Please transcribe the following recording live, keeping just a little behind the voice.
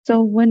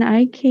So when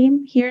I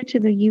came here to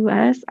the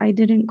US, I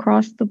didn't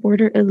cross the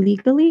border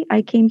illegally.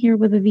 I came here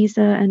with a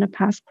visa and a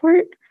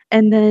passport,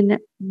 and then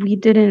we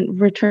didn't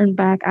return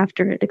back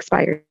after it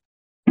expired.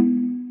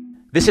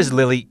 This is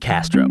Lily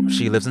Castro.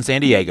 She lives in San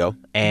Diego,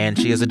 and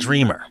she is a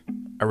dreamer,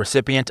 a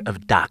recipient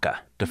of DACA,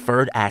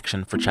 Deferred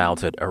Action for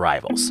Childhood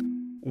Arrivals.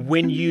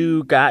 When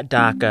you got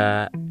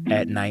DACA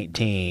at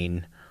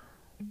 19,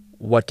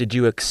 what did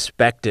you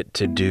expect it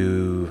to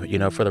do,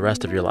 for the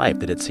rest of your life?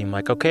 Did it seem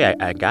like, okay,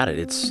 I got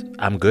it.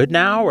 I'm good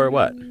now, or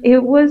what?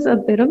 It was a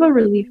bit of a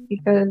relief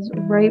because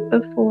right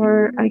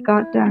before I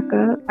got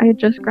DACA, I had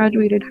just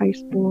graduated high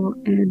school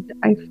and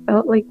I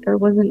felt like there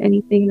wasn't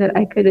anything that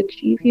I could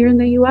achieve here in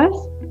the US.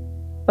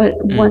 But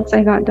once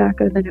I got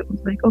DACA, then it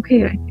was like,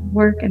 okay, I can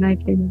work and I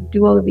can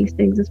do all of these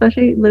things.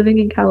 Especially living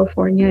in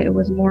California, it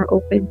was more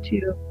open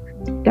to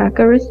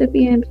DACA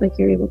recipients. Like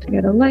you're able to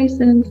get a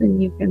license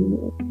and you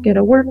can get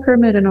a work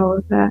permit and all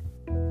of that.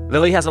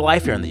 Lily has a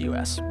life here in the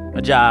U.S.,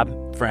 a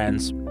job,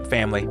 friends,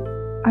 family.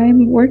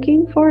 I'm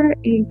working for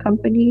a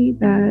company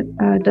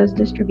that does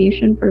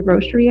distribution for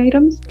grocery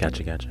items.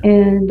 Gotcha.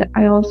 And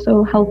I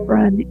also help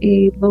run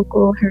a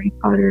local Harry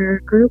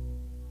Potter group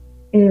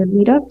in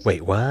meetups.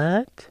 Wait,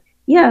 what?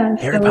 Yeah.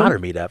 Harry Potter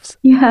meetups?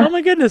 Yeah. Oh,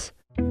 my goodness.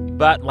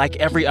 But like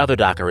every other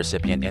DACA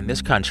recipient in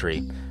this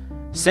country,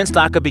 since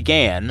DACA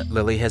began,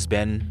 Lily has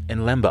been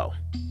in limbo.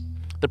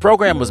 The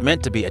program was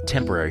meant to be a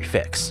temporary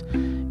fix.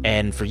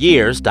 And for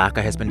years,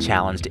 DACA has been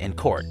challenged in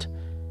court.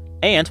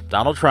 And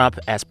Donald Trump,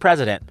 as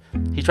president,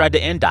 he tried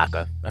to end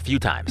DACA a few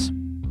times.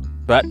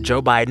 But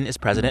Joe Biden is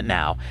president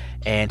now,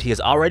 and he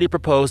has already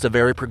proposed a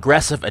very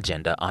progressive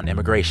agenda on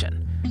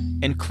immigration,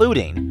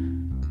 including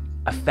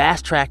a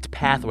fast-tracked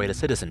pathway to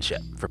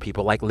citizenship for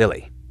people like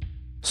Lily.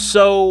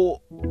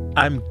 So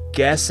I'm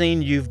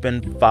guessing you've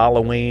been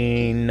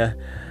following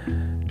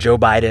Joe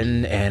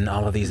Biden and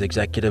all of these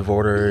executive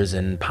orders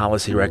and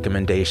policy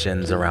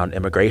recommendations around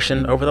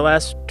immigration over the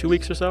last 2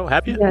 weeks or so,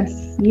 have you?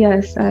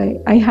 Yes,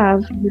 I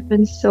have. We've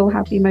been so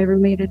happy. My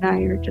roommate and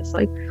I are just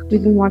like,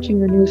 we've been watching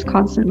the news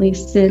constantly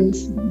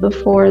since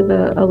before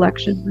the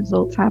election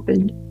results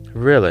happened.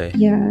 Really?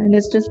 Yeah, and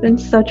it's just been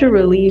such a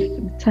relief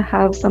to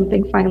have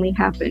something finally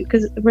happen.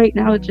 Because right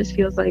now it just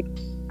feels like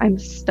I'm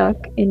stuck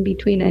in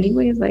between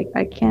anyways. Like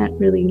I can't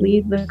really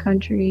leave the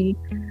country.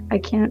 I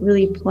can't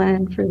really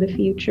plan for the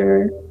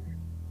future.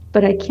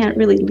 But I can't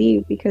really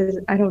leave because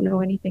I don't know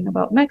anything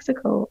about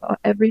Mexico.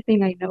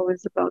 Everything I know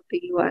is about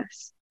the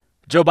US.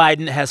 Joe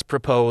Biden has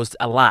proposed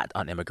a lot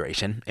on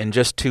immigration in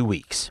just 2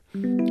 weeks.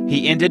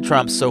 He ended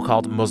Trump's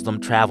so-called Muslim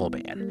travel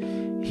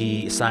ban.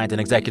 He signed an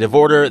executive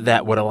order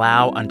that would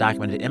allow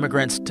undocumented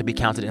immigrants to be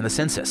counted in the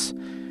census.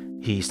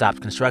 He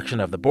stopped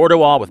construction of the border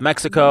wall with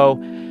Mexico.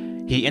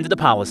 He ended a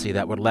policy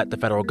that would let the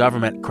federal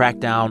government crack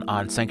down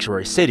on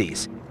sanctuary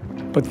cities.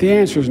 But the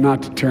answer is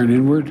not to turn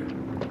inward,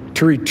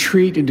 to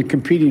retreat into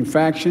competing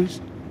factions,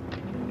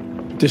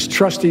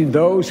 distrusting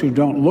those who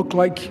don't look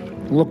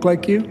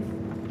like you,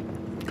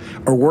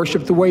 or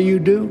worship the way you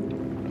do,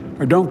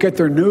 or don't get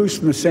their news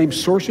from the same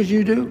sources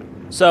you do.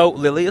 So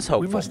Lily is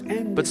hopeful,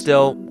 but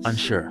still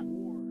unsure.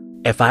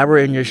 If I were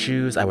in your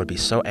shoes, I would be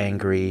so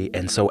angry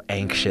and so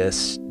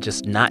anxious,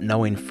 just not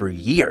knowing for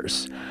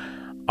years.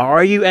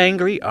 Are you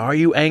angry? Are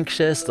you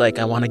anxious? Like,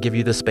 I want to give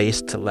you the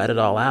space to let it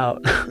all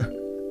out.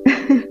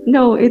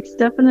 No, it's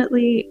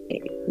definitely,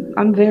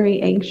 I'm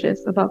very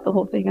anxious about the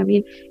whole thing. I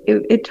mean,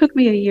 it took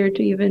me a year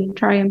to even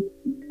try and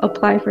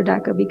apply for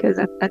DACA because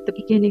at the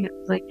beginning it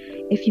was like,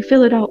 if you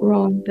fill it out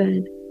wrong,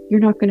 then you're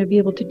not going to be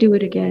able to do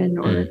it again.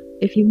 Or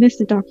if you miss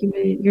a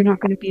document, you're not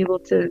going to be able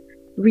to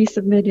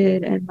resubmit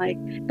it. And like,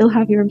 they'll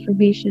have your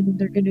information and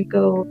they're going to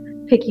go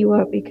pick you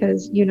up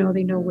because, they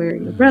know where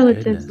your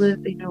relatives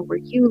live, they know where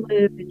you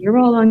live, and you're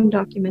all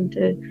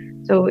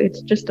undocumented. So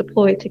it's just a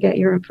ploy to get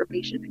your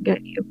information and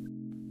get you.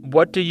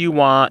 What do you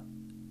want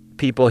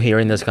people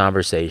hearing this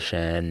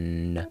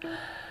conversation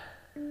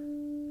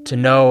to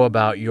know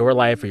about your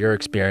life or your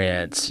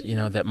experience,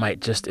 that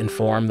might just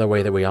inform the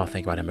way that we all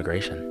think about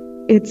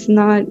immigration? It's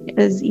not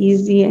as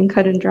easy and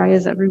cut and dry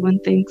as everyone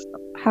thinks.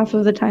 Half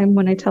of the time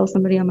when I tell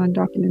somebody I'm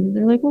undocumented,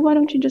 they're like, well, why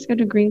don't you just get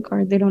a green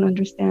card? They don't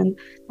understand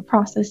the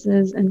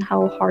processes and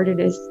how hard it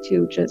is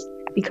to just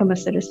become a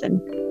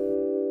citizen.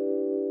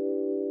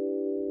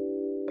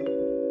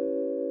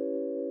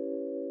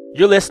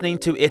 You're listening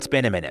to It's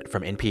Been a Minute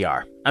from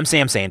NPR. I'm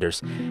Sam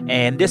Sanders,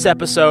 and this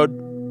episode,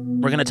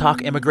 we're going to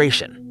talk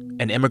immigration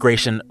and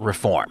immigration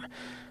reform.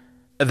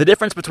 The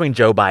difference between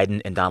Joe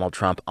Biden and Donald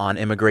Trump on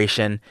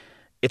immigration,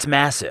 it's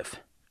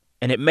massive,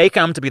 and it may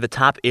come to be the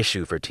top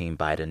issue for Team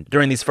Biden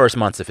during these first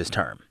months of his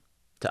term.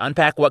 To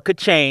unpack what could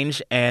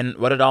change and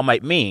what it all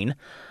might mean,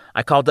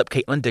 I called up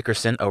Caitlin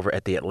Dickerson over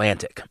at The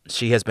Atlantic.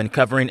 She has been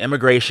covering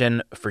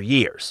immigration for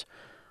years.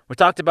 We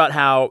talked about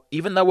how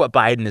even though what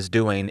Biden is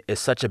doing is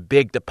such a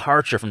big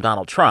departure from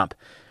Donald Trump,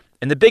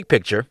 in the big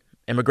picture,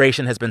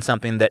 immigration has been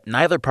something that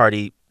neither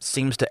party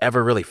seems to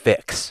ever really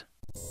fix.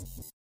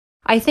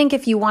 I think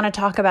if you want to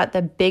talk about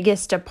the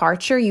biggest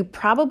departure, you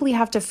probably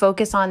have to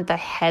focus on the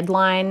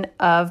headline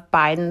of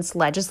Biden's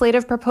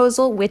legislative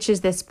proposal, which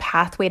is this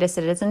pathway to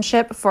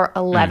citizenship for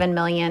 11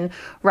 million,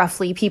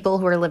 roughly, people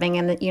who are living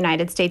in the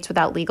United States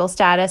without legal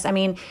status. I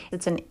mean,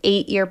 it's an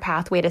 8-year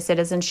pathway to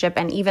citizenship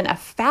and even a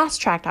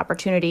fast-tracked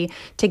opportunity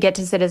to get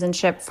to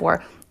citizenship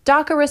for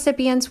DACA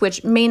recipients,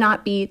 which may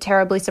not be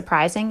terribly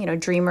surprising. You know,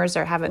 Dreamers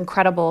have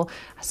incredible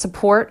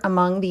support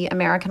among the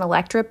American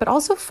electorate, but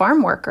also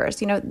farm workers.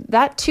 You know,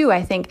 that too,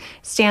 I think,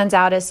 stands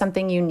out as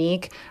something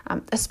unique,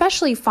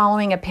 especially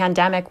following a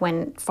pandemic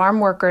when farm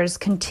workers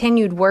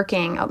continued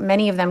working.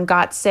 Many of them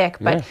got sick,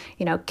 but,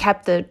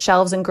 kept the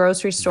shelves in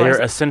grocery stores.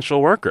 They're essential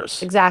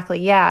workers. Exactly,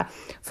 yeah.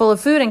 Full of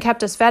food and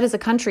kept us fed as a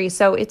country.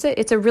 So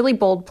it's a really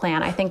bold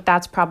plan. I think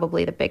that's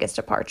probably the biggest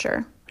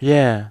departure.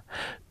 Yeah.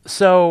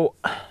 So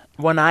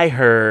when I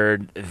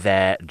heard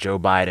that Joe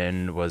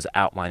Biden was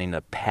outlining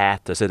a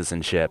path to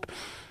citizenship,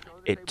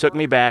 it took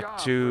me back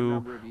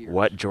to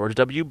what George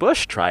W.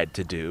 Bush tried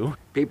to do.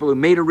 People who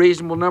meet a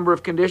reasonable number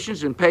of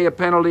conditions and pay a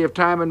penalty of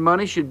time and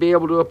money should be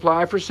able to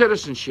apply for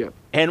citizenship.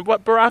 And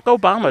what Barack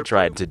Obama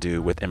tried to do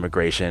with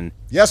immigration.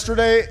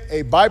 Yesterday,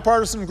 a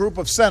bipartisan group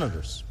of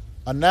senators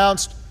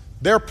announced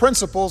their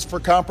principles for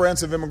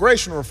comprehensive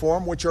immigration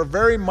reform, which are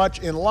very much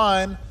in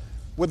line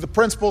with the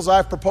principles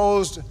I've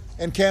proposed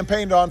and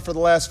campaigned on for the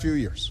last few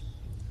years.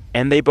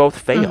 And they both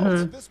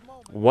failed.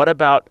 What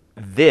about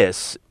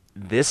this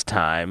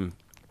time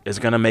is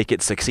going to make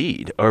it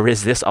succeed? Or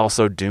is this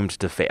also doomed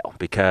to fail?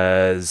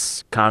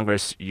 Because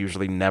Congress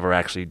usually never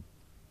actually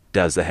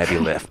does the heavy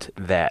lift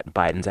that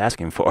Biden's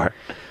asking for.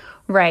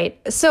 Right.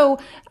 So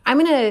I'm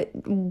going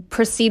to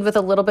proceed with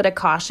a little bit of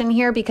caution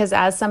here because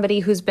as somebody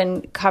who's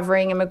been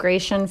covering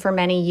immigration for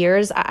many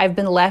years, I've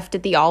been left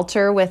at the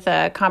altar with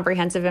a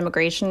comprehensive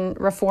immigration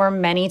reform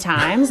many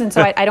times. And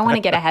so I don't want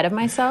to get ahead of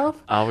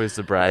myself. Always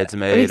the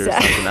bridesmaid or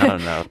something. I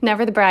don't know.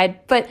 Never the bride.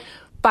 But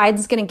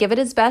Biden's going to give it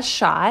his best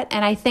shot.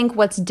 And I think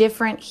what's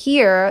different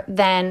here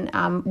than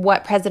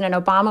what President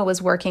Obama was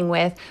working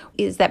with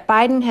is that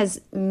Biden has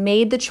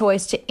made the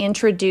choice to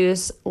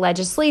introduce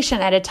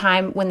legislation at a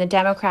time when the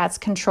Democrats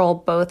control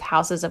both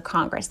houses of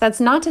Congress.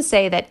 That's not to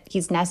say that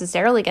he's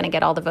necessarily going to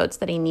get all the votes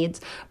that he needs,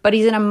 but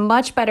he's in a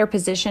much better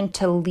position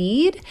to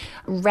lead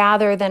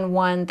rather than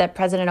one that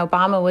President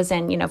Obama was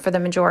in, for the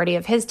majority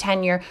of his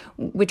tenure,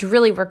 which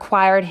really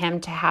required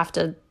him to have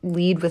to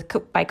lead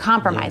by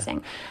compromising.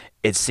 Yeah.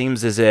 It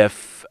seems as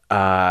if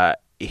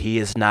he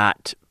is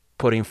not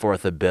putting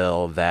forth a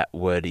bill that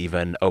would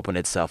even open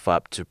itself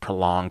up to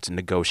prolonged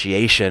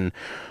negotiation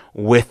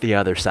with the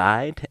other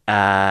side.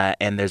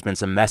 And there's been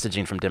some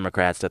messaging from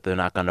Democrats that they're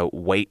not going to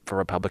wait for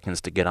Republicans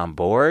to get on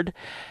board.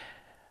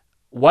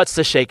 What's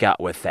the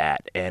shakeout with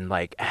that and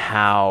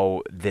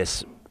how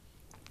this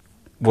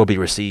will be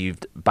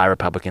received by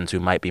Republicans who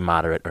might be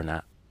moderate or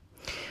not?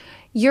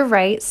 You're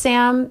right,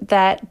 Sam,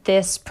 that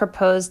this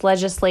proposed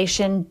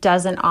legislation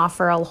doesn't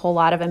offer a whole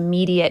lot of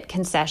immediate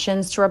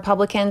concessions to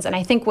Republicans. And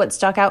I think what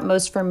stuck out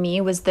most for me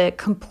was the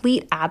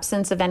complete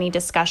absence of any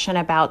discussion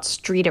about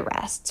street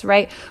arrests,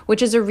 right?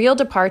 Which is a real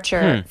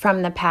departure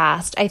from the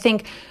past. I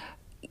think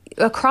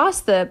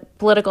across the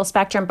political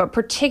spectrum, but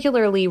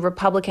particularly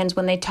Republicans,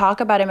 when they talk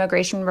about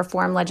immigration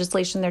reform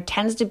legislation, there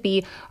tends to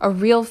be a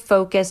real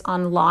focus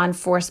on law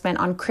enforcement,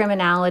 on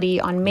criminality,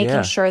 on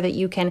making sure that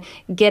you can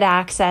get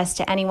access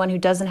to anyone who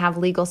doesn't have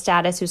legal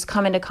status, who's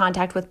come into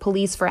contact with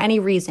police for any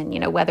reason,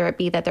 whether it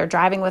be that they're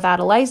driving without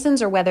a license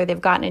or whether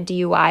they've gotten a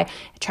DUI,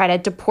 try to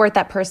deport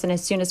that person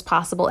as soon as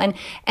possible. And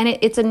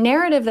it's a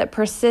narrative that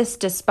persists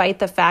despite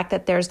the fact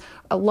that there's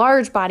a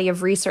large body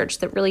of research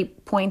that really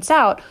points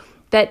out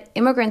that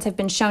immigrants have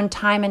been shown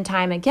time and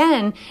time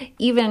again,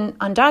 even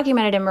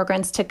undocumented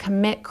immigrants, to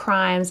commit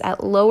crimes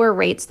at lower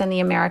rates than the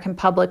American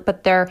public.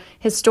 But there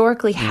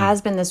historically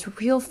has been this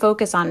real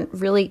focus on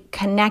really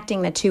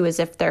connecting the two as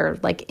if they're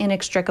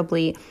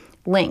inextricably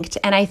linked.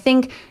 And I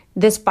think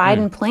this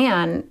Biden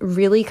plan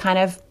really kind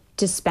of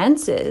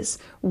dispenses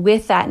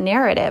with that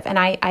narrative. And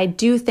I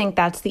do think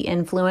that's the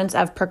influence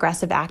of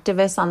progressive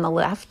activists on the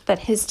left that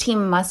his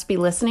team must be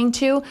listening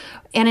to.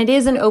 And it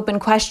is an open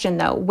question,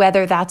 though,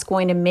 whether that's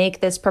going to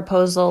make this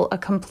proposal a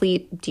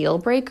complete deal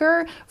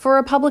breaker for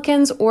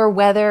Republicans or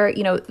whether,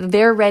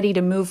 they're ready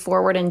to move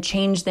forward and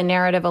change the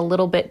narrative a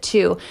little bit,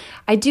 too.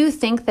 I do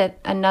think that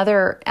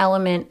another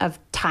element of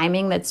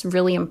timing that's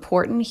really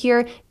important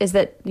here is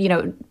that,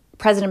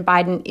 President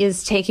Biden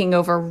is taking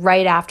over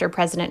right after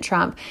President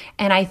Trump.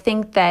 And I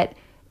think that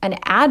an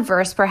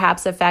adverse,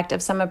 perhaps, effect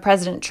of some of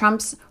President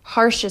Trump's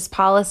harshest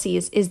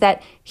policies is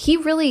that he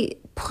really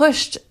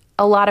pushed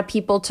a lot of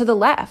people to the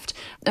left.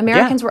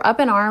 Americans were up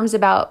in arms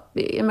about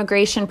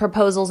immigration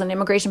proposals and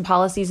immigration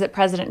policies that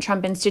President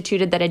Trump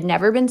instituted that had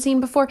never been seen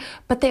before,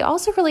 but they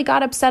also really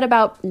got upset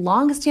about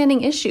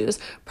longstanding issues,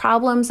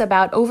 problems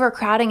about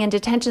overcrowding in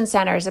detention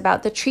centers,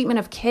 about the treatment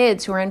of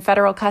kids who are in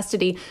federal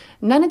custody.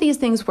 None of these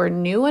things were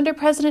new under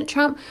President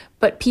Trump,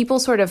 but people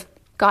sort of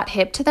got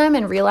hip to them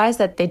and realized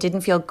that they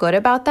didn't feel good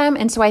about them.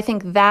 And so I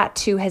think that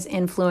too has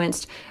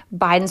influenced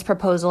Biden's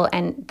proposal,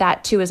 and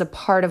that too is a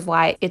part of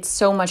why it's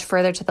so much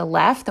further to the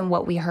left than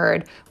what we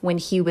heard when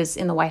he was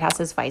in the White House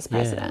as vice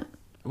president. Yeah.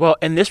 Well,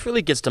 and this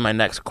really gets to my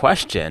next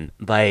question.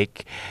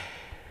 Like,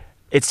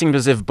 it seems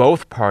as if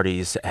both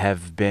parties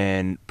have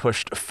been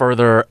pushed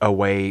further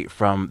away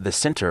from the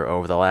center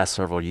over the last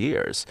several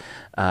years.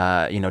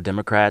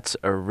 Democrats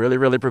are really,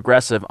 really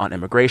progressive on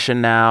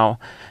immigration now,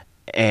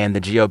 and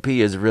the GOP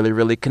is really,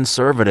 really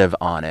conservative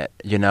on it.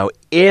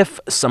 If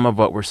some of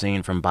what we're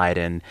seeing from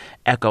Biden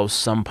echoes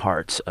some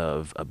parts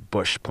of a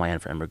Bush plan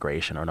for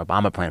immigration or an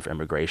Obama plan for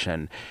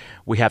immigration,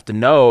 we have to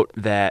note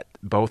that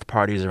both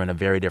parties are in a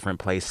very different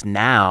place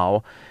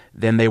now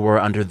than they were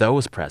under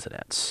those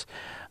presidents.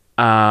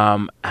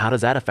 How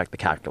does that affect the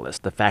calculus,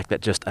 the fact that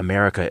just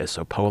America is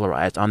so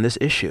polarized on this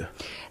issue?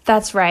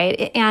 That's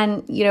right.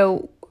 And,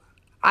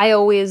 I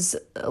always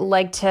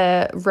like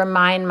to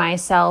remind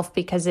myself,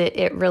 because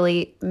it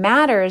really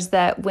matters,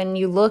 that when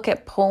you look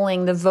at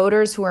polling, the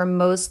voters who are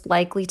most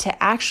likely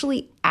to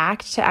actually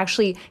act, to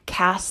actually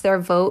cast their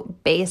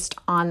vote based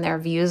on their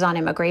views on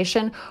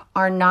immigration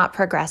are not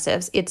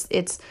progressives.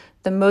 It's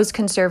the most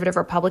conservative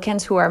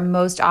Republicans who are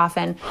most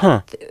often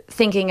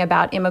thinking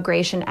about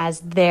immigration as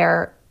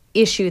their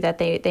issue that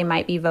they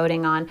might be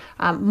voting on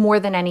more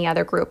than any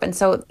other group. And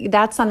so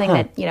that's something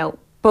that,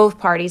 both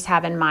parties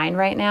have in mind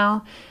right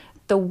now.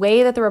 The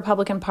way that the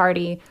Republican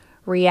Party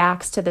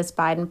reacts to this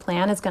Biden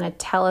plan is going to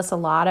tell us a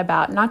lot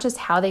about not just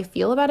how they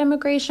feel about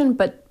immigration,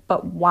 but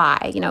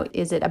why.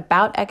 Is it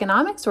about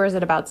economics or is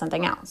it about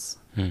something else?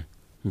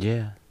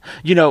 Yeah.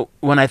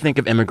 When I think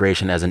of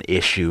immigration as an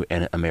issue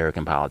in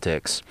American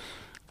politics,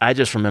 I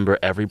just remember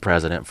every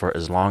president for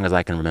as long as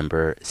I can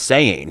remember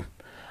saying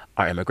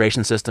our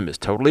immigration system is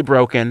totally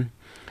broken,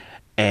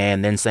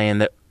 and then saying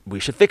that we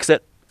should fix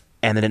it,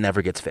 and then it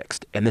never gets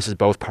fixed. And this is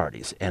both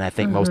parties. And I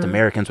think most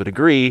Americans would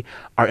agree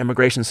our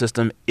immigration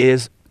system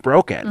is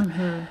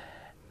broken.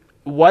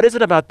 What is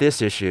it about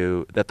this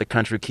issue that the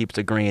country keeps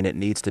agreeing it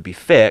needs to be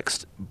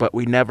fixed, but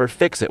we never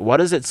fix it? What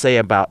does it say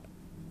about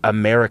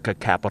America,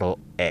 capital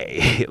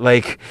A?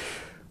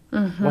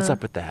 What's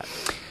up with that?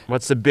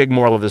 What's the big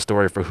moral of the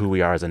story for who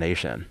we are as a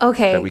nation?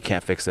 Okay. That we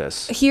can't fix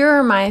this? Here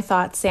are my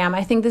thoughts, Sam.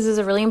 I think this is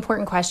a really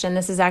important question.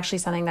 This is actually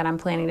something that I'm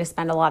planning to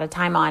spend a lot of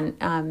time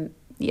on,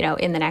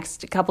 in the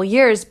next couple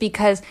years,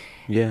 because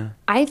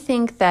I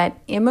think that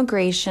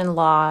immigration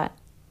law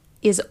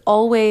is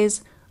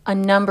always a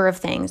number of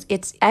things.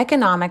 It's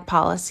economic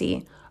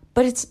policy,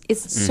 but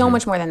it's so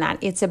much more than that.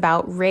 It's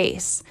about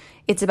race.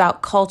 It's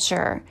about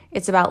culture.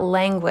 It's about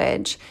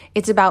language.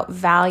 It's about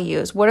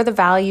values. What are the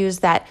values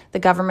that the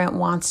government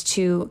wants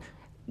to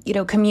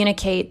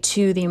communicate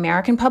to the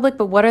American public,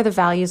 but what are the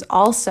values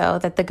also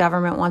that the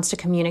government wants to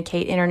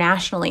communicate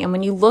internationally? And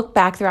when you look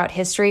back throughout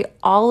history,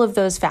 all of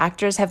those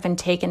factors have been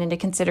taken into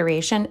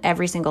consideration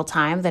every single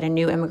time that a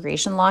new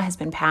immigration law has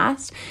been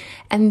passed.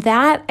 And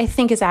that, I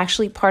think, is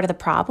actually part of the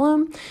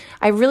problem.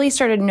 I really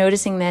started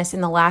noticing this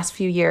in the last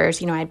few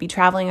years. I'd be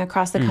traveling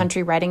across the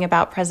country writing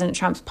about President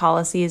Trump's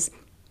policies.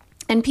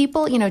 And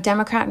people,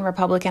 Democrat and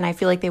Republican, I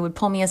feel like they would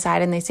pull me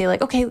aside and they say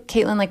okay,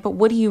 Caitlin, but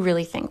what do you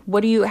really think?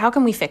 How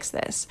can we fix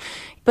this?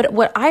 But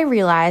what I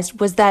realized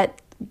was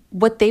that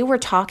what they were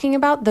talking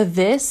about,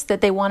 this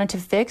that they wanted to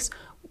fix,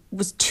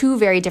 was two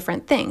very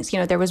different things.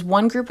 There was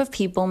one group of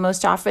people,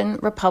 most often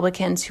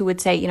Republicans, who would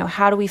say,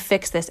 how do we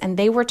fix this? And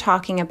they were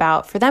talking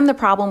about, for them, the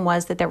problem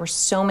was that there were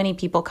so many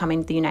people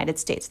coming to the United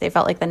States. They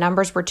felt like the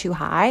numbers were too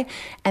high.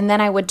 And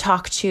then I would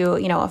talk to,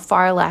 a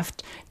far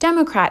left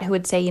Democrat who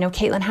would say,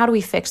 Caitlin, how do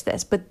we fix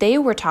this? But they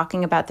were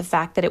talking about the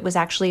fact that it was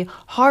actually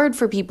hard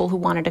for people who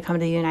wanted to come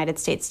to the United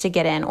States to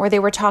get in. Or they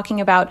were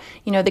talking about,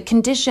 the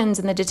conditions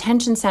in the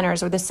detention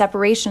centers or the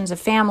separations of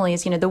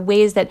families, the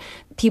ways that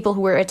people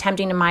who were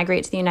attempting to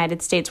migrate to the United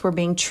States were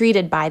being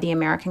treated by the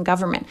American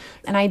government.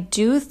 And I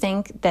do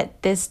think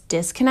that this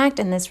disconnect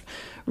and this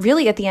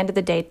really, at the end of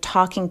the day,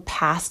 talking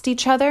past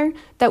each other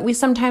that we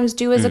sometimes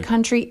do as a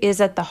country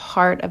is at the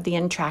heart of the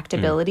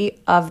intractability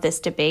of this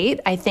debate.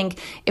 I think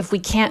if we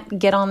can't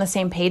get on the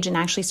same page and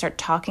actually start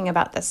talking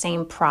about the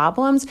same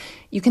problems,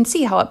 you can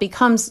see how it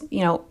becomes,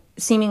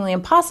 seemingly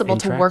impossible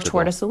to work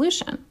toward a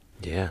solution.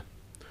 Yeah.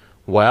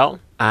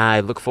 Well, I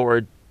look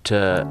forward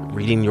to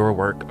reading your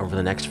work over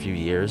the next few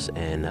years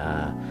and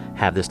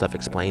have this stuff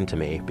explained to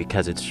me,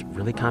 because it's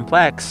really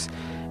complex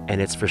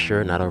and it's for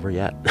sure not over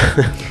yet.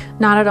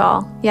 Not at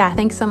all. Yeah,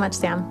 thanks so much,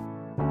 Sam.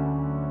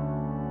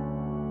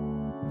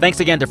 Thanks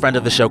again to friend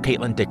of the show,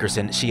 Caitlin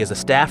Dickerson. She is a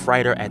staff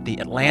writer at The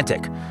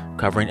Atlantic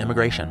covering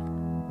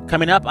immigration.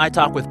 Coming up, I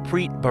talk with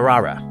Preet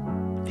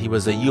Bharara. He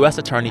was a U.S.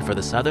 attorney for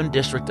the Southern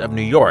District of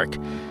New York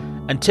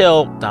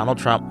until Donald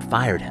Trump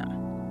fired him.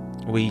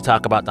 We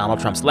talk about Donald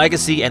Trump's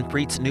legacy and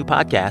Preet's new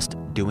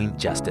podcast, Doing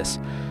Justice.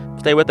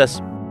 Stay with us.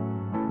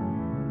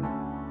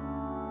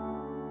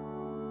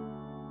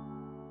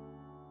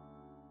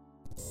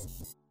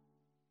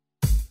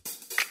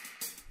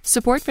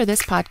 Support for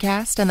this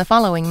podcast and the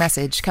following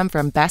message come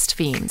from Best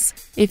Fiends.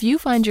 If you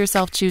find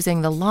yourself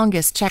choosing the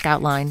longest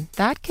checkout line,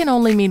 that can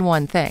only mean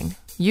one thing.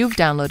 You've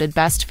downloaded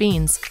Best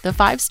Fiends, the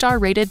 5-star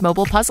rated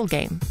mobile puzzle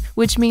game,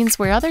 which means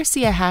where others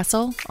see a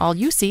hassle, all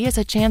you see is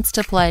a chance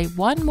to play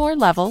one more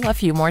level a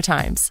few more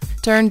times.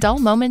 Turn dull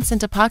moments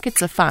into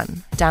pockets of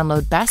fun.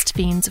 Download Best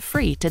Fiends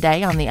free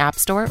today on the App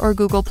Store or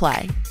Google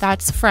Play.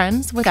 That's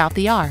friends without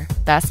the R.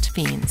 Best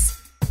Fiends.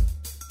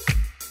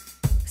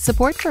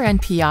 Support for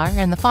NPR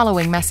and the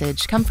following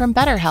message come from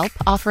BetterHelp,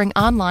 offering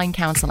online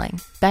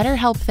counseling.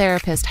 BetterHelp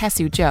therapist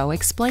Hesu Joe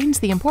explains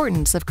the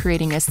importance of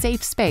creating a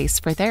safe space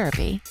for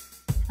therapy.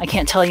 I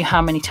can't tell you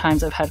how many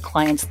times I've had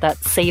clients that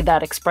say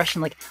that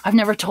expression, like, I've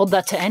never told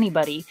that to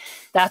anybody.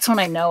 That's when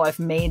I know I've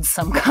made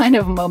some kind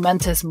of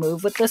momentous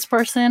move with this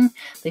person.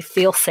 They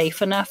feel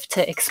safe enough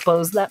to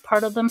expose that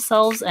part of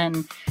themselves,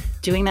 and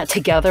doing that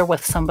together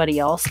with somebody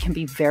else can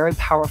be very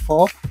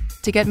powerful.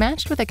 To get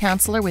matched with a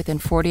counselor within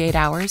 48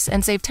 hours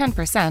and save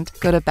 10%,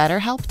 go to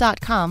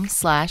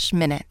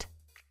betterhelp.com/minute.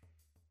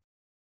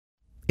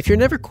 If you're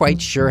never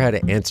quite sure how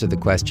to answer the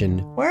question,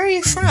 "Where are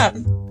you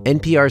from?"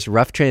 NPR's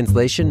Rough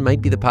Translation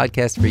might be the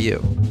podcast for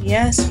you.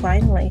 Yes,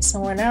 finally,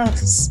 someone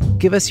else.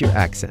 Give us your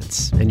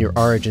accents and your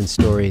origin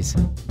stories,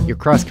 your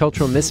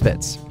cross-cultural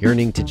misfits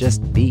yearning to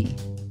just be,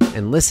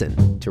 and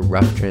listen to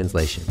Rough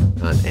Translation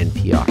on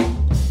NPR.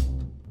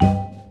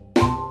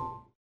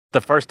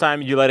 The first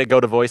time you let it go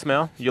to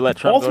voicemail? You let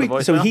Trump go to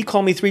voicemail? So he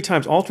called me 3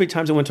 times. All 3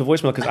 times it went to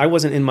voicemail because I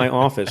wasn't in my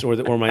office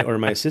or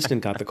my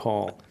assistant got the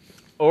call.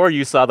 Or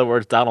you saw the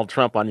words Donald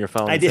Trump on your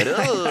phone. I did.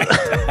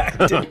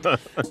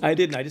 I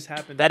didn't. I just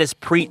happened. That is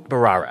Preet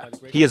Bharara.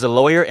 He is a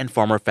lawyer and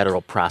former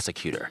federal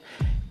prosecutor.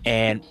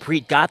 And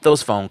Preet got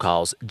those phone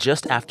calls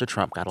just after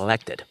Trump got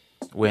elected,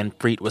 when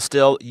Preet was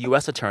still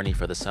U.S. Attorney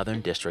for the Southern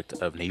District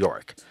of New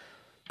York.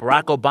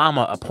 Barack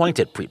Obama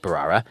appointed Preet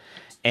Bharara,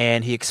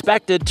 and he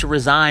expected to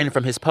resign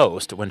from his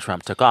post when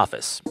Trump took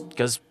office,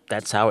 because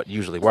that's how it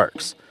usually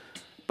works.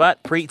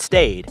 But Preet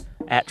stayed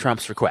at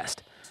Trump's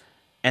request.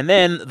 And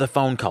then the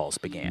phone calls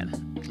began,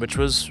 which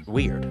was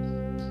weird.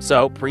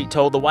 So Preet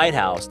told the White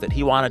House that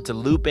he wanted to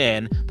loop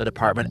in the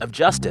Department of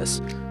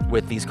Justice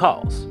with these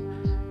calls.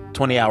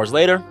 20 hours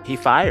later, he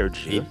fired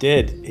you.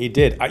 He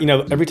did.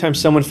 Every time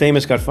someone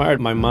famous got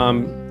fired, my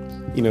mom,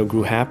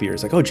 grew happier.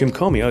 It's like, oh, Jim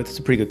Comey, that's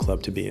a pretty good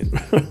club to be in.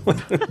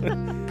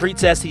 Preet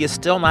says he is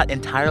still not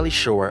entirely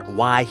sure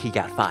why he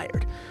got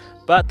fired.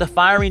 But the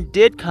firing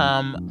did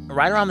come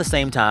right around the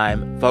same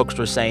time folks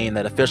were saying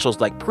that officials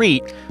like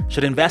Preet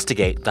should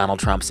investigate Donald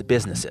Trump's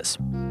businesses.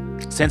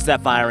 Since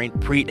that firing,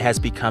 Preet has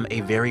become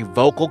a very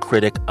vocal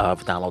critic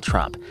of Donald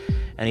Trump.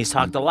 And he's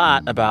talked a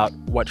lot about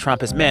what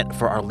Trump has meant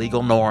for our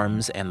legal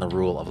norms and the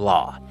rule of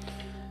law.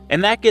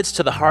 And that gets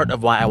to the heart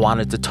of why I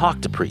wanted to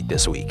talk to Preet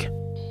this week.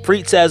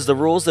 Preet says the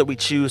rules that we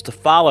choose to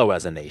follow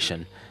as a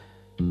nation,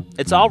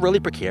 it's all really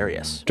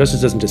precarious.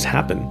 Justice doesn't just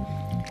happen.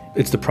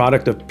 It's the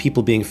product of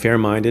people being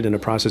fair-minded and a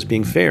process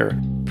being fair.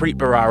 Preet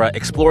Bharara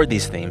explored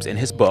these themes in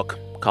his book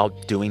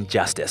called Doing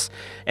Justice.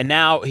 And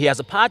now he has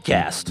a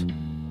podcast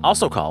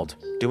also called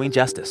Doing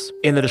Justice.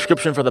 In the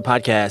description for the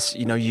podcast,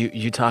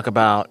 you talk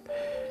about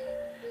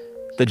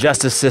the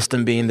justice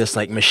system being this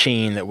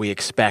machine that we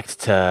expect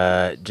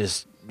to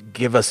just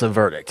give us a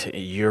verdict.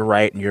 You're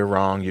right and you're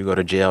wrong. You go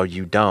to jail,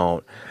 you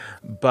don't.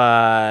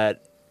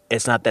 But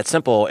it's not that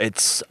simple.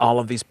 It's all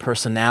of these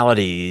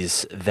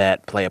personalities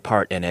that play a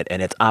part in it,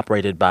 and it's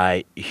operated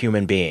by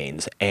human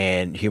beings.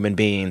 And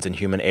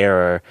human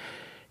error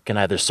can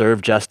either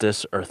serve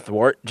justice or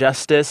thwart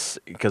justice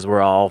because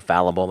we're all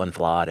fallible and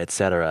flawed,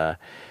 etc.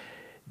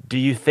 Do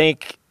you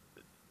think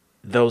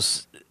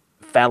those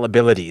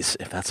fallibilities,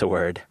 if that's a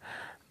word,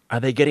 are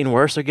they getting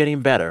worse or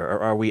getting better? Or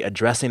are we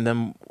addressing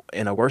them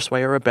in a worse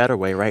way or a better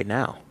way right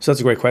now? So that's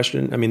a great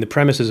question. The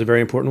premise is a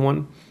very important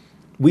one.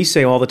 We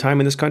say all the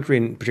time in this country,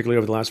 and particularly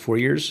over the last 4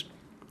 years,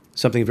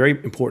 something very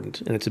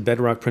important, and it's a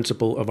bedrock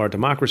principle of our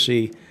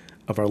democracy,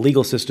 of our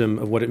legal system,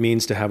 of what it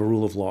means to have a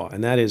rule of law,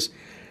 and that is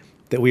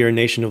that we are a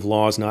nation of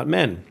laws, not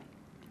men.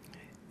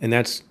 And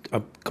that's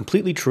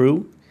completely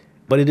true,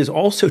 but it is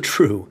also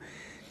true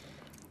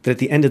that at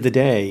the end of the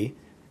day,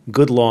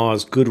 good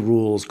laws, good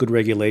rules, good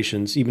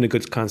regulations, even a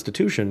good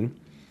constitution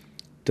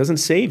doesn't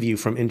save you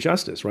from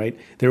injustice, right?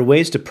 There are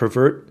ways to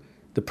pervert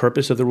the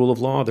purpose of the rule of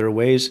law. There are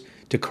ways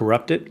to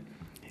corrupt it.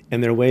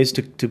 And there are ways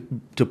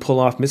to pull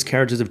off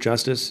miscarriages of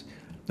justice,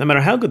 no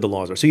matter how good the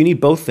laws are. So you need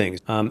both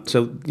things.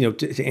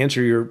 To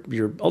answer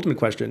your ultimate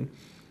question,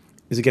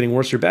 is it getting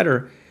worse or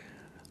better?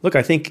 Look,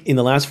 I think in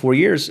the last 4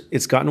 years,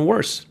 it's gotten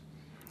worse.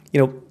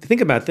 Think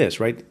about this,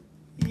 right?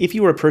 If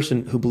you are a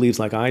person who believes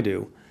like I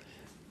do,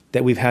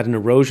 that we've had an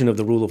erosion of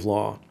the rule of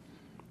law,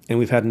 and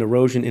we've had an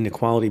erosion in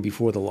equality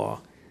before the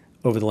law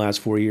over the last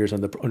 4 years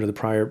under the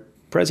prior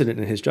president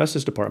and his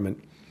Justice Department,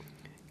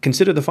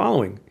 consider the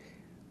following.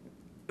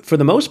 For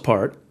the most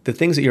part, the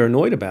things that you're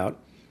annoyed about,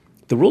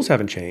 the rules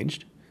haven't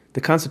changed, the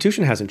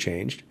Constitution hasn't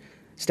changed,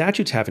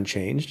 statutes haven't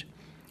changed.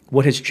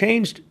 What has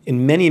changed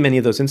in many, many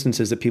of those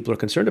instances that people are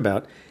concerned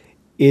about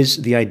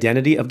is the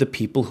identity of the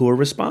people who are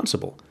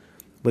responsible,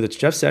 whether it's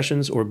Jeff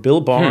Sessions or Bill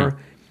Barr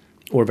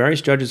or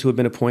various judges who have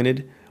been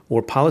appointed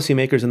or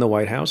policymakers in the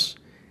White House.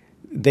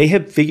 They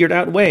have figured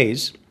out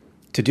ways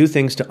to do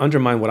things to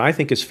undermine what I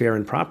think is fair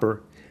and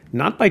proper,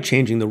 not by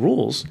changing the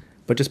rules,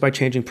 but just by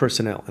changing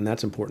personnel. And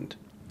that's important.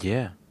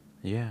 Yeah.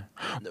 Yeah.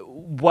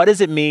 What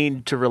does it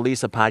mean to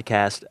release a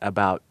podcast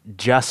about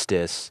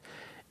justice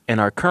in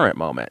our current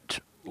moment,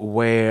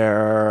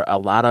 where a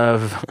lot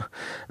of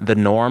the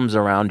norms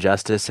around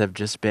justice have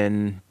just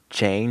been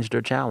changed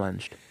or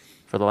challenged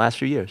for the last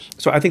few years?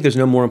 So I think there's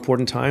no more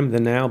important time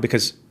than now,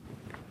 because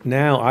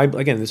now,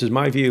 again, this is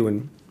my view,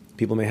 and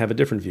people may have a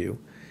different view,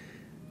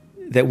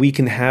 that we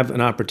can have an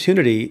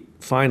opportunity,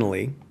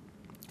 finally,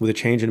 with a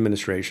change in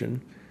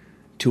administration,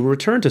 to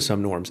return to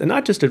some norms. And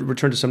not just a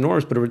return to some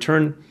norms, but a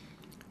return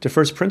to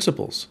first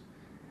principles.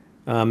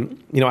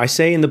 I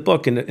say in the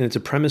book, and it's a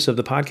premise of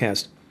the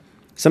podcast,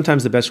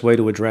 sometimes the best way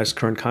to address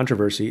current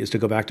controversy is to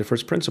go back to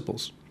first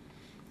principles.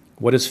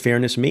 What does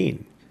fairness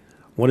mean?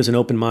 What does an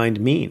open mind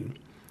mean?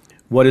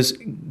 What does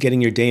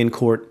getting your day in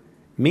court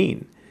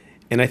mean?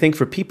 And I think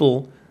for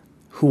people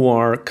who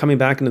are coming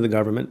back into the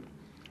government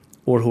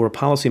or who are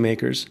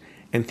policymakers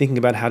and thinking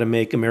about how to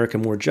make America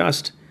more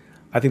just,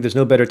 I think there's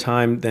no better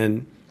time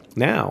than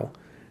now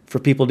for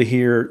people to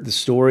hear the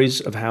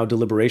stories of how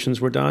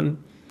deliberations were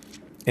done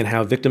and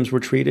how victims were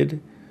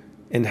treated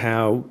and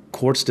how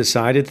courts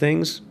decided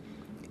things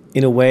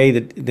in a way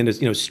that then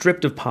is,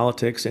 stripped of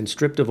politics and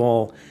stripped of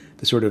all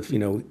the sort of,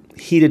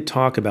 heated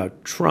talk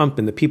about Trump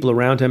and the people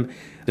around him.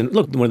 And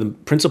look, one of the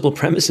principal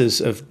premises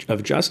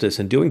of justice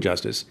and doing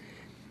justice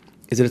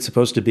is that it's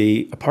supposed to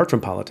be apart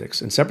from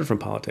politics and separate from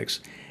politics.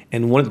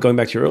 And going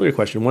back to your earlier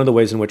question, one of the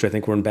ways in which I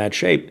think we're in bad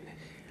shape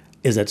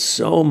is that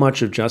so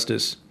much of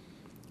justice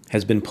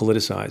has been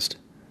politicized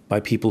by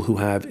people who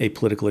have a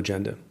political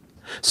agenda.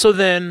 So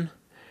then,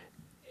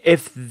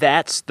 if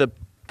that's the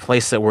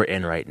place that we're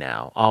in right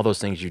now, all those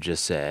things you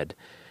just said,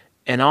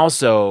 and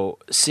also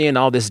seeing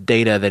all this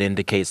data that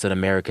indicates that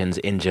Americans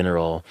in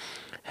general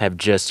have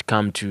just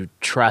come to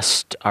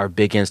trust our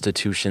big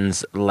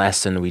institutions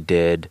less than we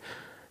did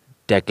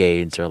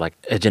decades or like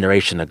a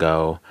generation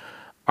ago,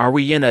 are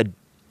we in a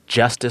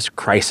justice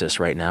crisis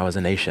right now as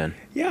a nation?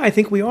 Yeah, I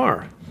think we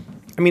are.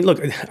 I mean,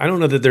 look, I don't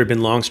know that there have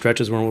been long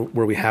stretches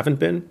where we haven't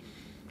been.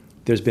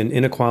 There's been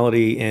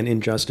inequality and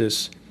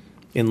injustice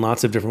in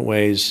lots of different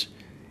ways.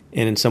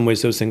 And in some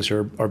ways, those things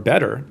are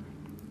better,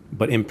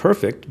 but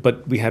imperfect.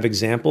 But we have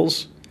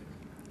examples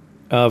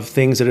of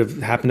things that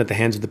have happened at the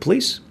hands of the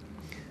police,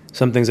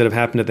 some things that have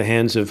happened at the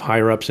hands of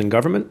higher-ups in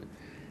government,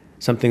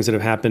 some things that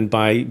have happened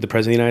by the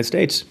President of the United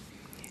States.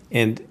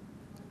 And,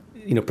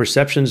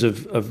 perceptions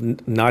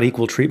of not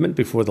equal treatment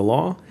before the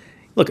law.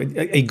 Look,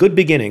 a good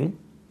beginning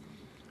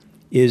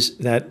is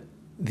that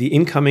the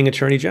incoming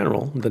Attorney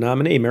General, the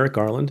nominee, Merrick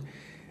Garland,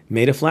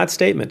 made a flat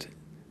statement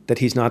that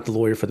he's not the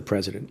lawyer for the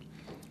president,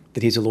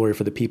 that he's a lawyer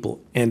for the people.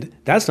 And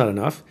that's not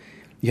enough.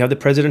 You have the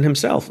president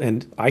himself,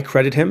 and I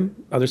credit him.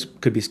 Others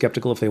could be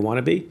skeptical if they want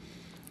to be.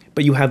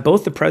 But you have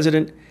both the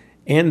president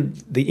and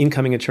the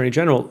incoming Attorney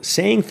General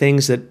saying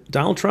things that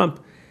Donald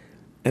Trump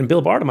and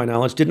Bill Barr, to my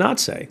knowledge, did not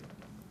say.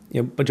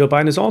 But Joe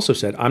Biden has also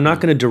said, I'm not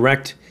going to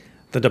direct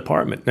the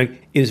department. Now, it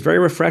is very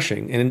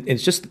refreshing, and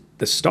it's just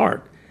the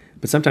start.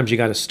 But sometimes you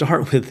got to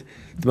start with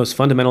the most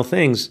fundamental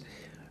things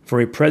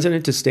for a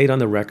president to state on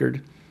the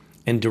record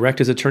and direct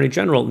his attorney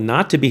general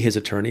not to be his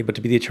attorney, but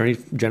to be the attorney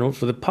general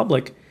for the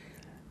public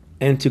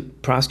and to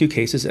prosecute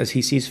cases as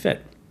he sees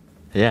fit.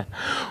 Yeah.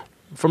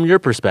 From your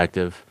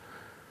perspective,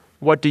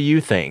 what do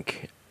you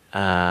think,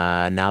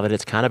 now that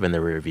it's kind of in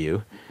the rear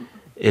view,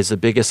 is the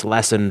biggest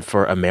lesson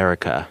for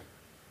America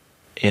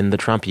in the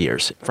Trump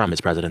years from his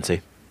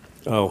presidency?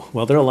 Oh,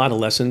 well, there are a lot of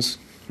lessons.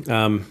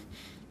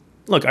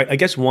 Look, I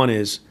guess one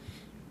is,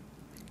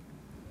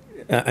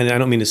 and I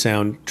don't mean to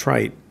sound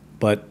trite,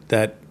 but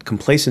that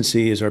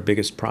complacency is our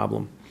biggest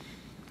problem.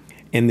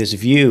 And this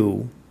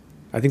view,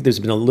 I think there's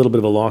been a little bit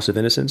of a loss of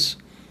innocence.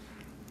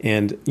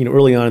 And,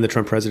 early on in the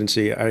Trump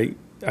presidency, I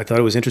thought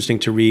it was interesting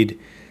to read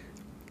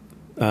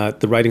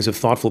the writings of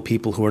thoughtful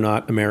people who are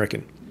not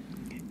American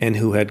and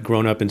who had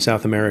grown up in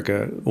South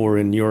America or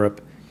in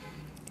Europe.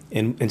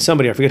 And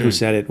somebody, I forget who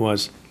said it,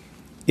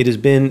 it has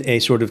been a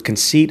sort of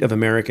conceit of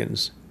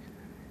Americans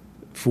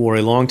for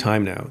a long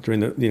time now, during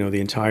the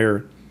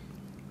entire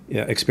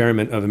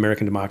experiment of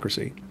American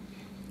democracy,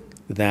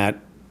 that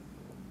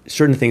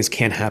certain things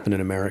can't happen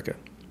in America.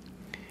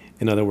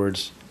 In other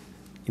words,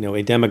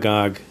 a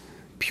demagogue,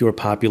 pure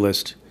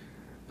populist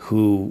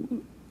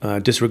who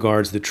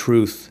disregards the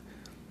truth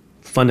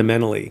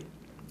fundamentally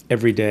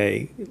every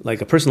day,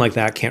 like a person like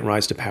that can't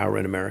rise to power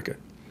in America.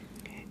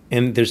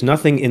 And there's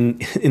nothing in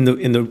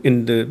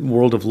the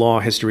world of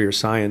law, history, or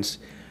science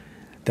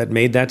that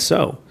made that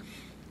so.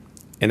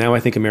 And now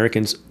I think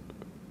Americans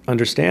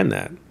understand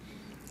that.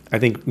 I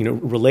think,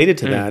 related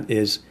to that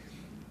is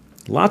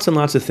lots and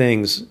lots of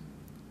things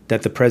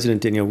that the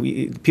president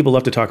did. People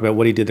love to talk about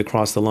what he did to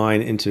cross the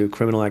line into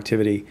criminal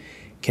activity.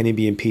 Can he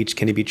be impeached?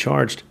 Can he be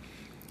charged?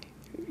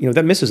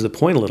 That misses the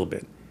point a little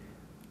bit.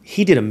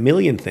 He did a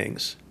million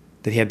things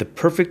that he had the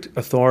perfect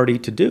authority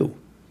to do.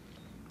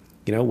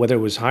 Whether it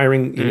was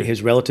hiring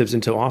his relatives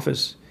into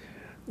office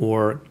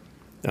or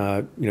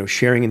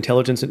sharing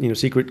intelligence,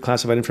 secret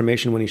classified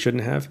information when he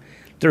shouldn't have.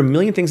 There are a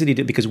million things that he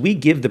did because we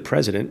give the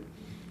president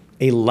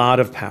a lot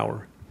of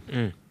power.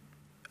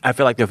 I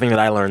feel like the thing that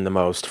I learned the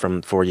most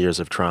from 4 years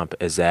of Trump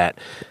is that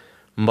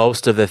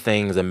most of the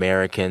things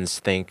Americans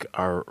think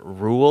are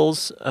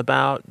rules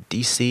about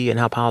D.C. and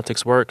how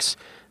politics works,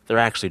 they're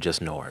actually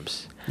just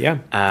norms. Yeah,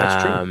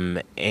 that's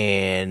true.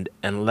 And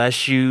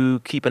unless you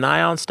keep an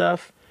eye on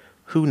stuff,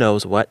 who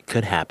knows what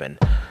could happen.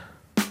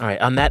 All right,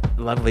 on that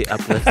lovely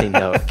uplifting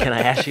note, can I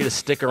ask you to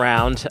stick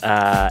around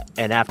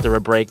and after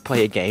a break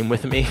play a game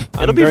with me?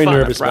 I'm very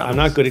nervous. I'm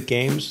not good at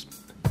games.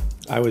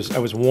 I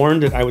was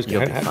warned that I was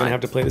going to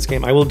have to play this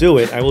game. I will do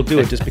it. I will do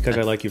it just because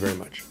I like you very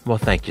much. Well,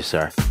 thank you,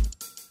 sir.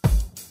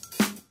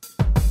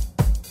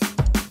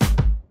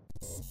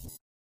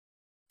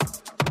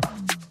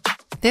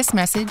 This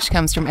message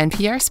comes from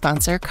NPR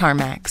sponsor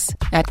CarMax.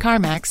 At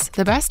CarMax,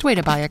 the best way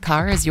to buy a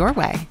car is your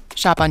way.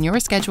 Shop on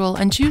your schedule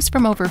and choose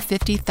from over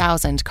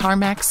 50,000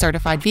 CarMax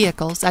certified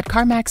vehicles at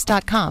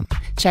CarMax.com.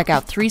 Check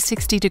out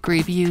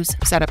 360-degree views,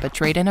 set up a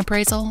trade-in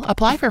appraisal,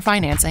 apply for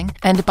financing,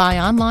 and buy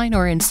online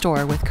or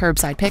in-store with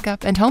curbside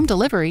pickup and home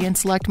delivery in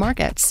select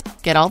markets.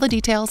 Get all the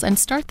details and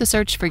start the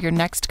search for your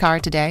next car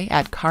today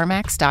at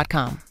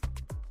CarMax.com.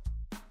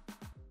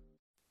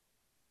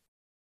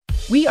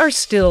 We are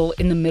still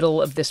in the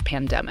middle of this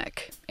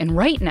pandemic, and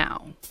right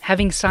now,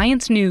 having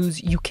science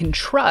news you can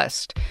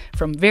trust,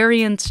 from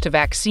variants to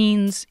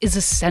vaccines, is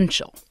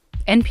essential.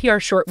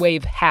 NPR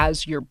Shortwave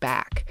has your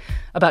back.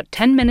 About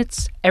 10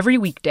 minutes every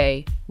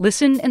weekday,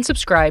 listen and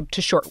subscribe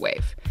to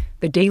Shortwave,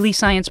 the daily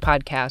science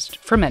podcast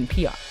from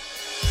NPR.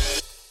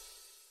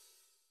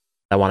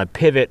 I want to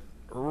pivot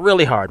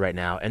really hard right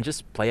now and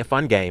just play a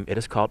fun game. It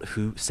is called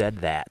Who Said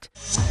That?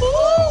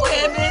 Who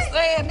had been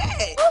saying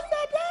that?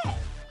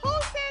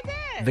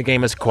 The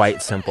game is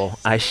quite simple.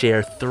 I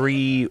share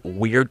 3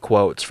 weird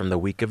quotes from the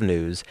week of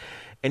news,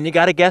 and you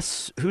got to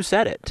guess who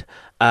said it.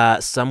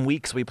 Some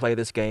weeks we play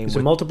this game. Is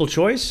it multiple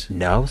choice?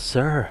 No,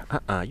 sir.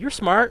 You're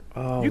smart.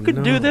 Oh, you could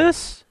no. do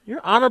this. You're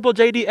Honorable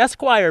J.D.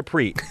 Esquire,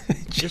 Preet.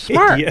 You're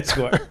smart. J.D.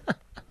 Esquire.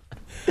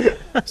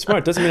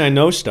 Smart doesn't mean I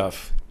know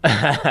stuff.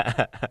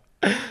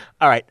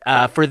 All right.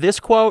 For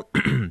this quote,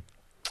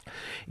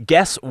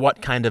 guess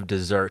what kind of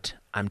dessert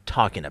I'm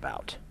talking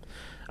about.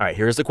 All right,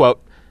 here's the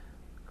quote.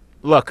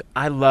 Look,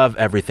 I love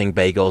everything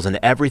bagels and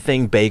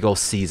everything bagel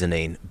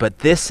seasoning, but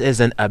this is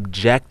an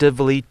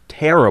objectively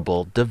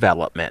terrible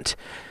development.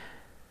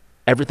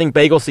 Everything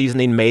bagel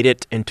seasoning made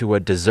it into a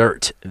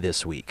dessert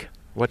this week.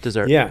 What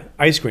dessert? Yeah,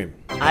 ice cream.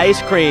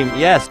 Ice cream,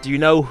 yes. Do you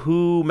know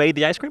who made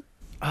the ice cream?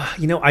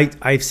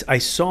 I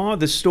saw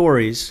the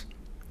stories,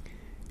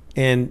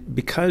 and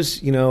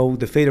because,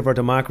 the fate of our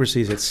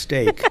democracy is at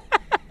stake,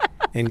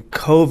 and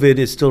COVID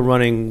is still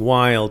running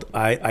wild,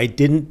 I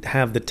didn't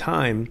have the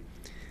time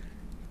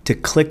to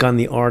click on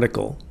the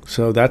article.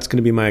 So that's going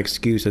to be my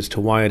excuse as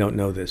to why I don't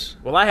know this.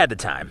 Well, I had the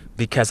time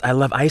because I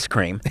love ice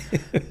cream.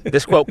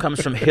 This quote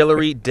comes from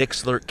Hillary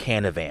Dixler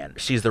Canavan.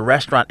 She's the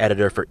restaurant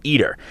editor for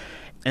Eater.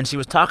 And she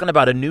was talking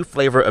about a new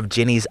flavor of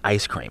Jenny's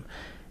ice cream,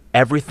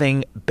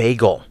 everything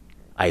bagel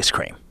ice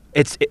cream.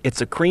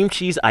 It's a cream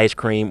cheese ice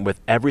cream with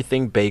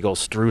everything bagel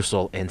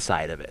streusel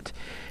inside of it.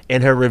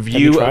 In her review...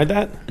 Have you tried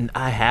that?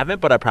 I haven't,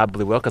 but I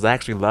probably will because I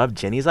actually love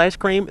Jenny's ice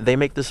cream. They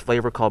make this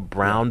flavor called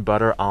brown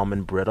butter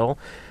almond brittle.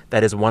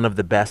 That is one of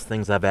the best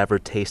things I've ever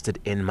tasted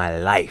in my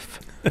life.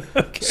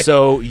 Okay.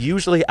 So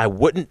usually I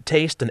wouldn't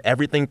taste an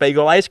everything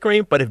bagel ice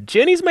cream, but if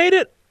Jenny's made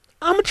it,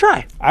 I'm gonna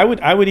try. I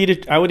would eat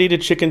a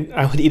chicken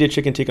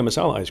tikka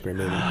masala ice cream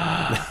maybe.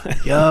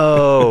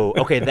 Yo,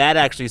 okay, that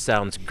actually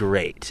sounds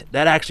great.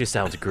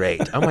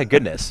 Oh my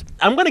goodness.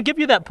 I'm gonna give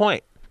you that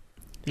point.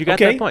 You got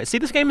that point. See,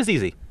 this game is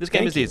easy.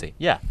 Thank you. Easy.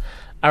 Yeah.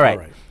 All right.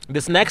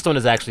 This next one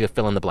is actually a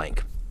fill in the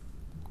blank.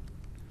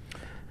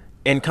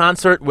 In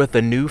concert with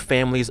the new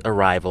family's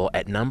arrival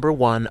at number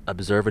 1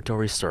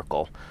 Observatory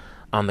Circle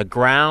on the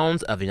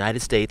grounds of the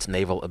United States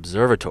Naval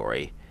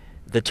Observatory,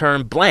 the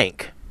term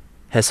blank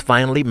has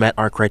finally met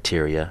our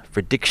criteria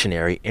for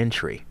dictionary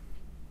entry.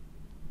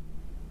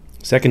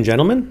 Second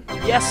gentleman?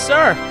 Yes,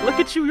 sir. Look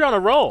at you. You're on a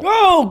roll.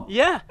 Oh!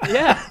 Yeah.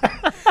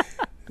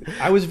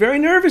 I was very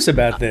nervous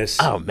about this.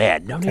 Oh,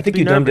 man. No need I think to be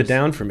you dumbed nervous. it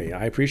down for me.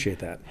 I appreciate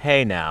that.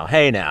 Hey now.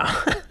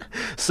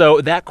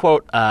 So that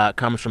quote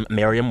comes from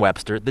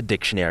Merriam-Webster, the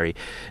dictionary.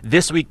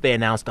 This week they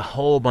announced a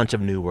whole bunch of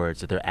new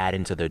words that they're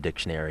adding to their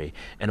dictionary.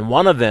 And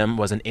one of them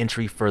was an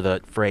entry for the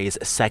phrase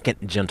second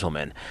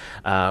gentleman.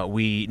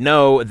 We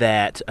know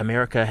that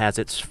America has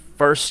its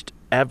first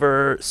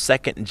ever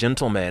second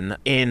gentleman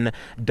in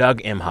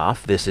Doug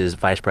Emhoff. This is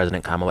Vice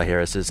President Kamala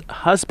Harris's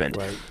husband.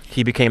 Right.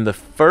 He became the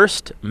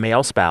first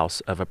male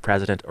spouse of a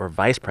president or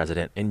vice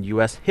president in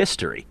U.S.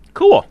 history.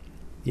 Cool.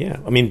 Yeah.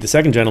 I mean, the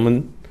second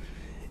gentleman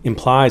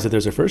implies that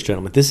there's a first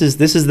gentleman. This is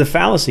the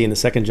fallacy in the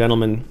second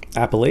gentleman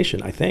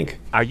appellation, I think.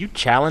 Are you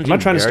challenging I'm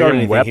not trying to start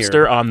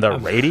Merriam-Webster on the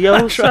radio,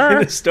 I'm not sir?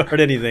 trying to start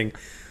anything.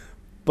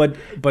 But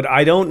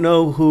I don't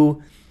know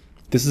who.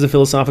 This is a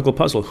philosophical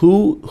puzzle.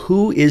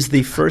 Who is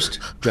the first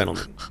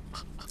gentleman?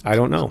 I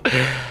don't know.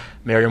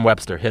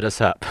 Merriam-Webster, hit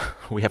us up.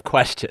 We have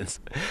questions.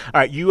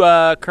 All right, you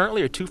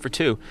currently are 2 for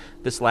 2.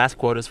 This last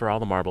quote is for all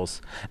the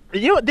marbles.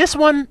 You know, this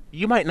one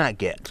you might not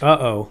get.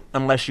 Uh-oh.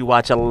 Unless you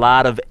watch a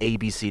lot of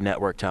ABC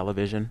network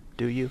television.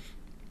 Do you?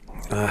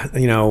 Not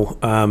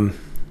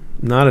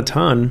a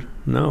ton,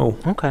 no.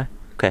 Okay,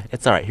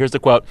 it's all right. Here's the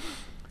quote.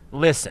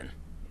 Listen,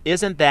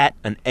 isn't that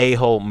an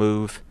a-hole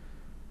move?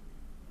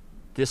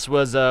 This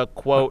was a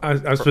quote. I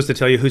was supposed to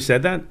tell you who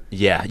said that?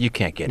 Yeah, you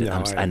can't get it.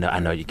 No, I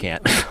know you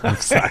can't. I'm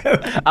sorry.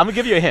 I'm going to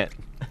give you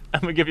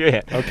a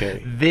hint.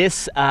 Okay.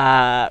 This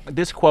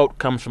quote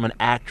comes from an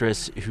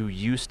actress who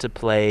used to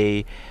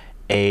play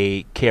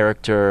a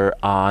character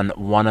on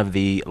one of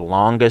the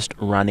longest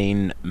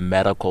running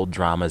medical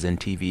dramas in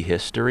TV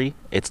history.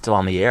 It's still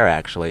on the air,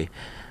 actually.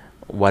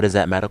 What is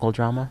that medical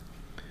drama?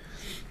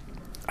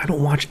 I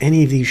don't watch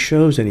any of these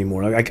shows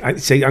anymore. I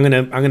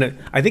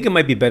think it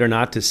might be better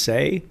not to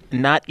say.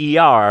 Not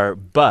ER,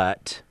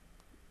 but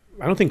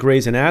I don't think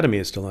Grey's Anatomy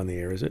is still on the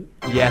air, is it?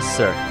 Yes,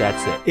 sir.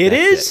 That's it. It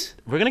is?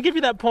 We're going to give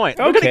you that point.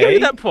 Okay. We're going to give you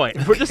that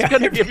point. We're just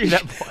going to give you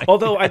that point.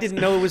 Although I didn't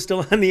know it was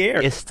still on the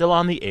air. It's still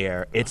on the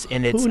air. It's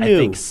in its, Who I knew?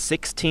 think,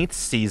 16th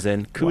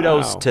season.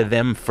 Kudos to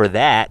them for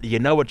that. You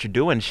know what you're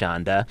doing,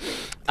 Shonda.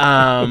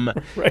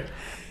 Right.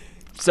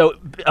 So,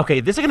 okay,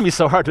 this is going to be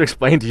so hard to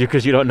explain to you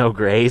because you don't know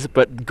Grey's,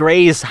 but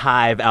Grey's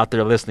Hive out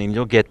there listening,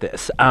 you'll get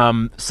this.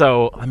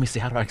 So let me see,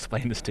 how do I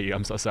explain this to you?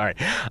 I'm so sorry.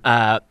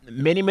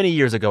 Many, many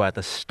years ago at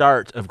the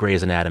start of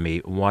Grey's Anatomy,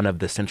 one of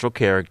the central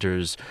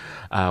characters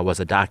was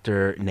a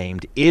doctor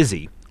named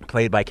Izzy,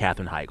 played by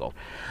Katherine Heigl.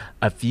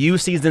 A few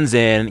seasons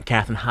in,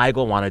 Katherine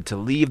Heigl wanted to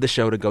leave the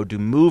show to go do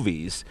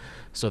movies,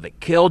 so they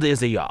killed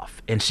Izzy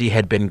off, and she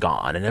had been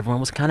gone, and everyone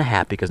was kind of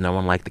happy because no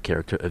one liked the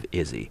character of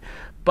Izzy.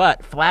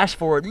 But flash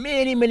forward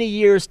many, many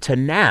years to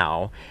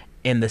now,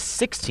 in the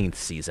 16th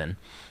season,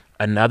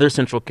 another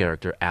central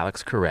character,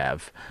 Alex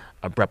Karev,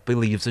 abruptly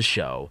leaves the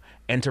show,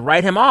 and to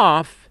write him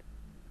off,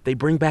 they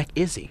bring back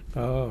Izzy.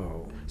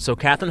 Oh. So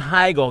Katherine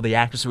Heigl, the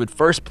actress who had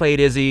first played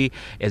Izzy,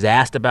 is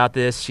asked about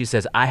this. She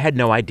says, I had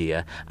no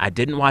idea. I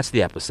didn't watch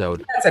the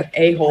episode. That's an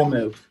a-hole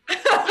move.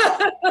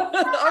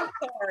 I'm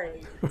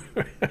sorry.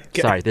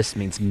 Okay. Sorry, this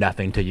means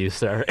nothing to you,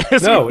 sir.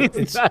 No,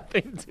 it's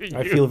nothing to you.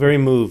 I feel very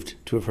moved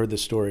to have heard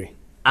this story.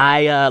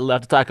 I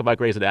love to talk about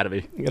Grey's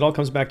Anatomy. It all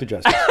comes back to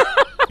justice.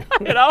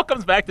 It all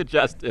comes back to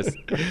justice.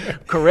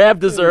 Karev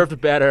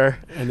deserved better.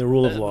 And the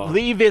rule of law.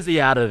 Leave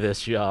Izzy out of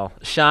this, y'all.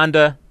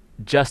 Shonda,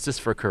 justice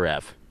for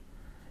Karev.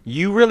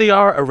 You really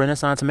are a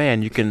Renaissance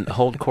man. You can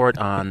hold court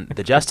on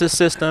the justice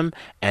system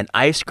and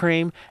ice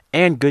cream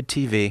and good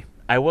TV.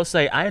 I will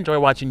say I enjoy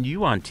watching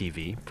you on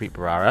TV, Preet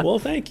Bharara. Well,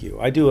 thank you.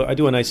 I do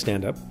a nice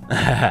stand-up.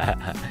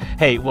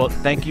 Hey, well,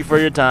 thank you for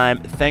your time.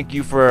 Thank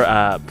you for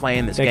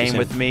playing this game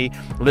with me.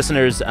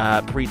 Listeners,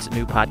 Preet's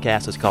new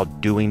podcast is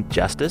called Doing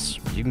Justice.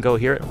 You can go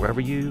hear it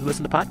wherever you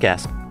listen to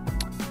podcasts.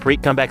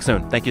 Preet, come back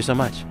soon. Thank you so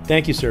much.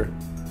 Thank you, sir.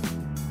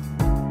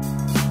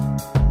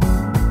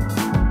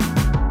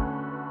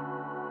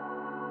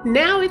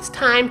 Now it's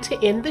time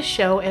to end the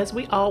show as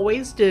we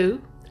always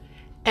do.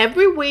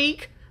 Every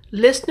week,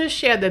 listeners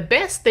share the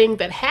best thing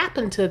that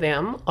happened to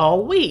them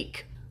all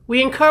week.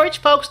 We encourage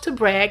folks to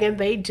brag, and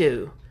they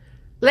do.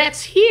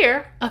 Let's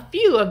hear a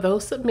few of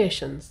those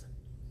submissions.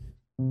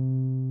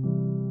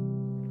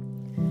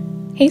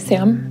 Hey,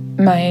 Sam.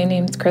 My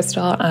name's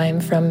Crystal. I'm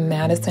from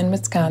Madison,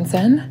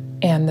 Wisconsin.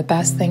 And the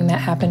best thing that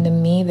happened to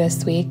me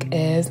this week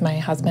is my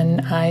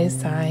husband and I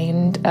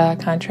signed a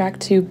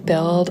contract to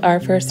build our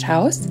first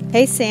house.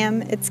 Hey,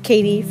 Sam. It's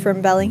Katie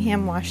from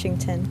Bellingham,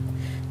 Washington.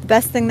 The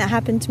best thing that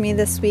happened to me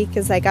this week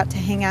is I got to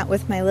hang out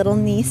with my little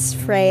niece,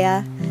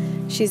 Freya.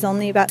 She's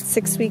only about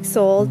 6 weeks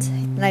old,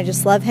 and I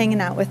just love hanging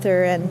out with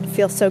her and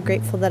feel so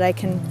grateful that I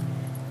can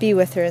be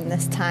with her in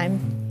this time.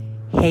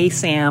 Hey,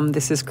 Sam.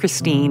 This is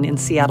Christine in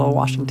Seattle,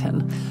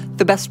 Washington.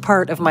 The best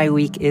part of my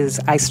week is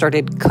I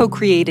started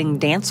co-creating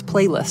dance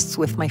playlists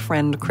with my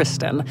friend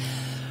Kristen.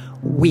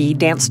 We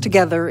dance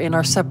together in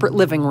our separate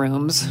living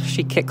rooms.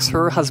 She kicks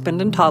her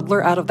husband and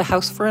toddler out of the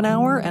house for an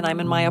hour, and I'm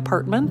in my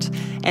apartment,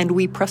 and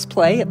we press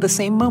play at the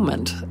same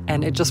moment.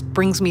 And it just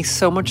brings me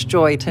so much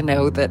joy to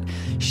know that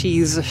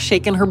she's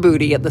shaking her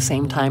booty at the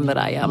same time that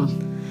I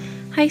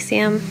am. Hi,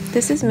 Sam.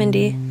 This is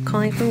Mindy,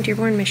 calling from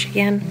Dearborn,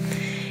 Michigan.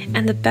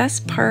 And the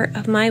best part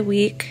of my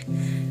week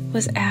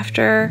was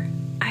after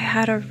I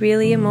had a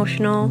really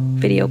emotional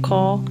video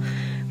call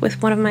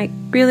with one of my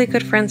really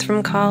good friends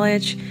from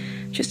college,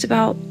 just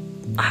about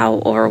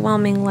how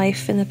overwhelming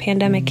life in the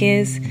pandemic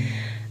is.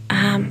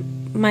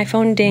 My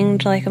phone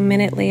dinged like a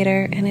minute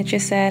later, and it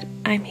just said,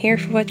 "I'm here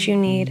for what you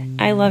need.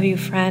 I love you,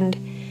 friend."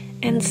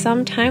 And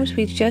sometimes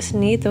we just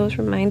need those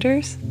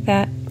reminders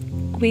that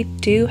we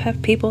do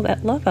have people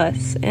that love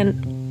us,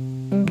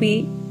 and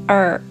we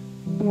are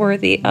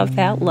worthy of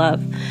that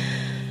love.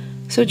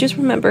 So just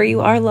remember,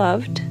 you are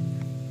loved,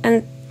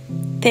 and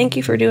thank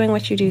you for doing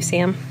what you do,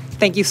 Sam.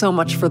 Thank you so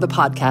much for the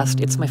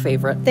podcast. It's my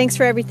favorite. Thanks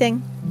for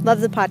everything. Love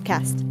the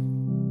podcast.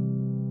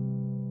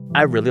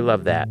 I really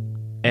love that.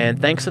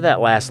 And thanks to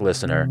that last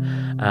listener,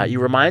 you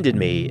reminded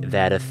me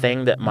that a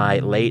thing that my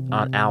late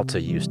Aunt Alta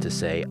used to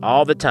say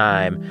all the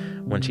time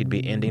when she'd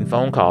be ending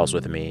phone calls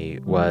with me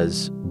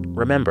was,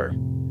 remember,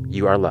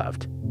 you are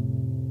loved.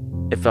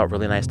 It felt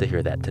really nice to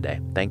hear that today.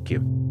 Thank you.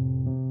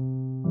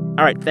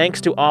 All right,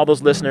 thanks to all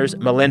those listeners,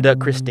 Melinda,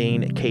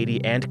 Christine,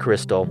 Katie, and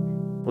Crystal.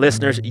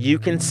 Listeners, you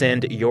can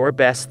send your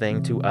best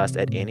thing to us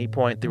at any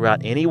point throughout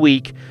any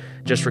week.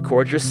 Just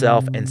record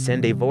yourself and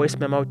send a voice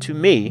memo to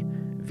me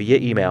via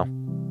email.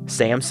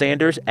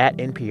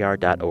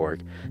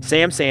 samsanders@npr.org.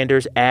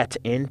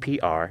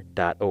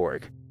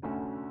 samsanders@npr.org.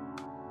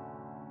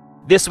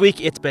 This week,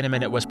 It's Been a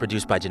Minute was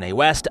produced by Janae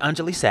West,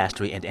 Anjali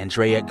Sastry, and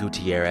Andrea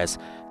Gutierrez.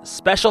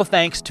 Special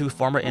thanks to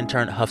former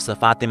intern Hafsa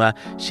Fatima.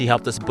 She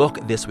helped us book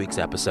this week's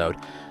episode.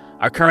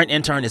 Our current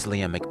intern is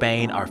Liam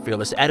McBain. Our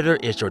fearless editor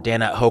is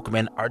Jordana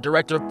Hochman. Our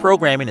director of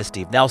programming is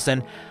Steve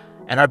Nelson.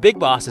 And our big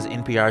boss is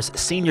NPR's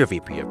senior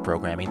VP of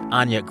programming,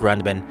 Anya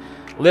Grundman.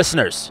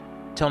 Listeners,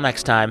 till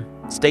next time,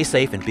 stay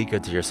safe and be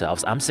good to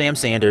yourselves. I'm Sam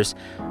Sanders.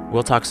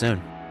 We'll talk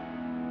soon.